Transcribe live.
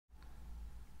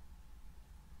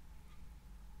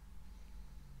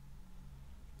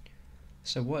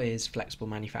So what is flexible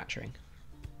manufacturing?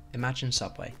 Imagine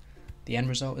Subway. The end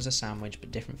result is a sandwich, but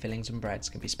different fillings and breads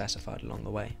can be specified along the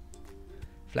way.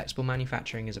 Flexible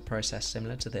manufacturing is a process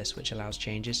similar to this which allows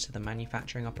changes to the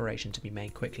manufacturing operation to be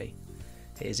made quickly.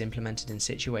 It is implemented in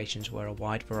situations where a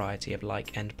wide variety of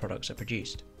like end products are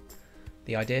produced.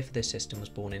 The idea for this system was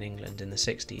born in England in the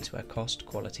 60s, where cost,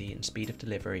 quality and speed of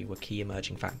delivery were key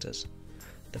emerging factors.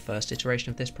 The first iteration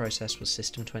of this process was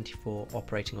System 24,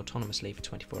 operating autonomously for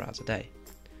 24 hours a day.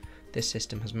 This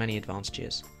system has many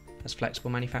advantages. As flexible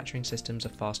manufacturing systems are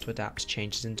fast to adapt to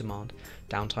changes in demand,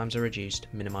 downtimes are reduced,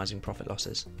 minimising profit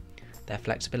losses. Their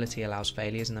flexibility allows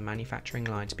failures in the manufacturing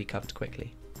line to be covered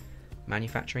quickly.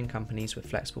 Manufacturing companies with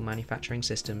flexible manufacturing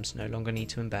systems no longer need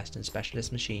to invest in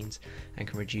specialist machines and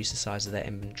can reduce the size of their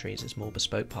inventories as more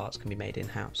bespoke parts can be made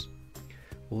in-house.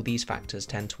 All these factors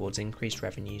tend towards increased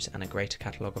revenues and a greater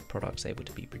catalogue of products able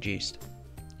to be produced.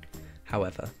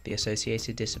 However, the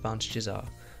associated disadvantages are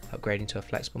upgrading to a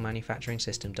flexible manufacturing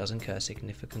system does incur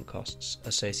significant costs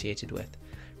associated with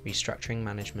restructuring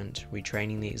management,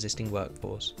 retraining the existing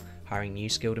workforce, hiring new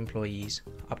skilled employees,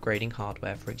 upgrading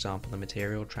hardware, for example the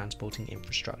material transporting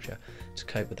infrastructure to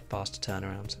cope with the faster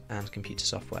turnarounds, and computer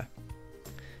software.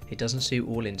 It doesn't suit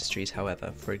all industries,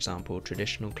 however, for example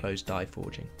traditional closed die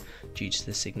forging, due to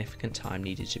the significant time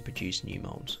needed to produce new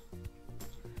moulds.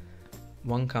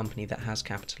 One company that has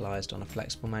capitalised on a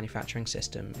flexible manufacturing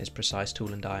system is Precise Tool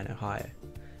 & Die in Ohio.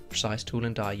 Precise Tool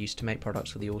 & Die used to make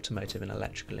products for the automotive and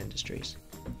electrical industries.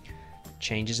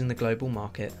 Changes in the global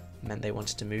market meant they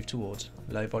wanted to move towards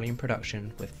low volume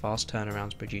production with fast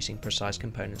turnarounds producing precise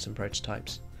components and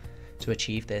prototypes. To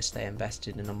achieve this, they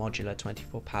invested in a modular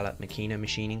 24-pallet Makino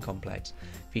machining complex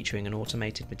featuring an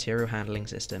automated material handling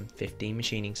system, 15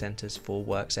 machining centres, 4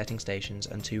 work setting stations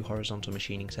and 2 horizontal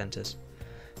machining centres.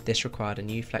 This required a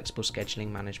new flexible scheduling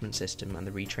management system and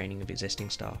the retraining of existing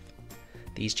staff.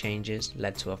 These changes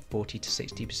led to a 40 to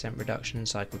 60% reduction in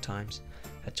cycle times,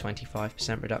 a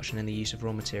 25% reduction in the use of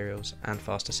raw materials and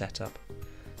faster setup.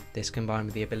 This, combined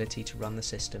with the ability to run the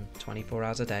system 24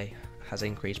 hours a day, has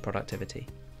increased productivity.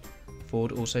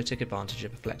 Ford also took advantage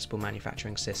of a flexible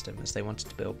manufacturing system as they wanted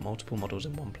to build multiple models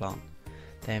in one plant.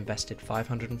 They invested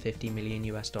 $550 million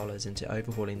into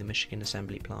overhauling the Michigan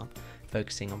assembly plant,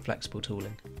 focusing on flexible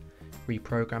tooling.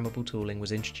 Reprogrammable tooling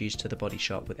was introduced to the body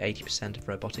shop, with 80% of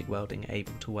robotic welding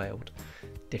able to weld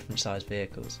different sized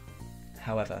vehicles.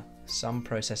 However, some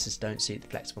processes don't suit the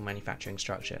flexible manufacturing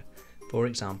structure. For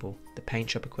example, the paint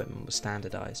shop equipment was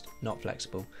standardized, not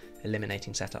flexible,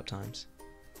 eliminating setup times.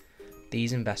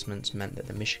 These investments meant that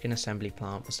the Michigan assembly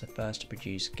plant was the first to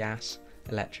produce gas,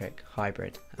 electric,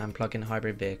 hybrid and plug-in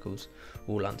hybrid vehicles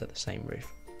all under the same roof.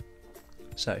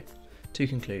 So, to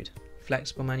conclude,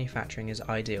 flexible manufacturing is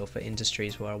ideal for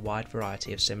industries where a wide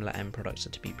variety of similar end products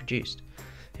are to be produced.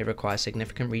 It requires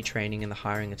significant retraining in the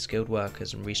hiring of skilled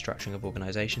workers and restructuring of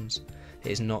organisations.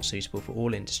 It is not suitable for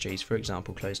all industries, for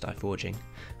example closed die forging,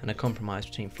 and a compromise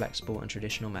between flexible and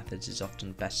traditional methods is often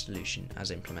the best solution as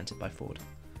implemented by Ford.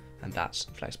 And that's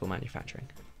flexible manufacturing.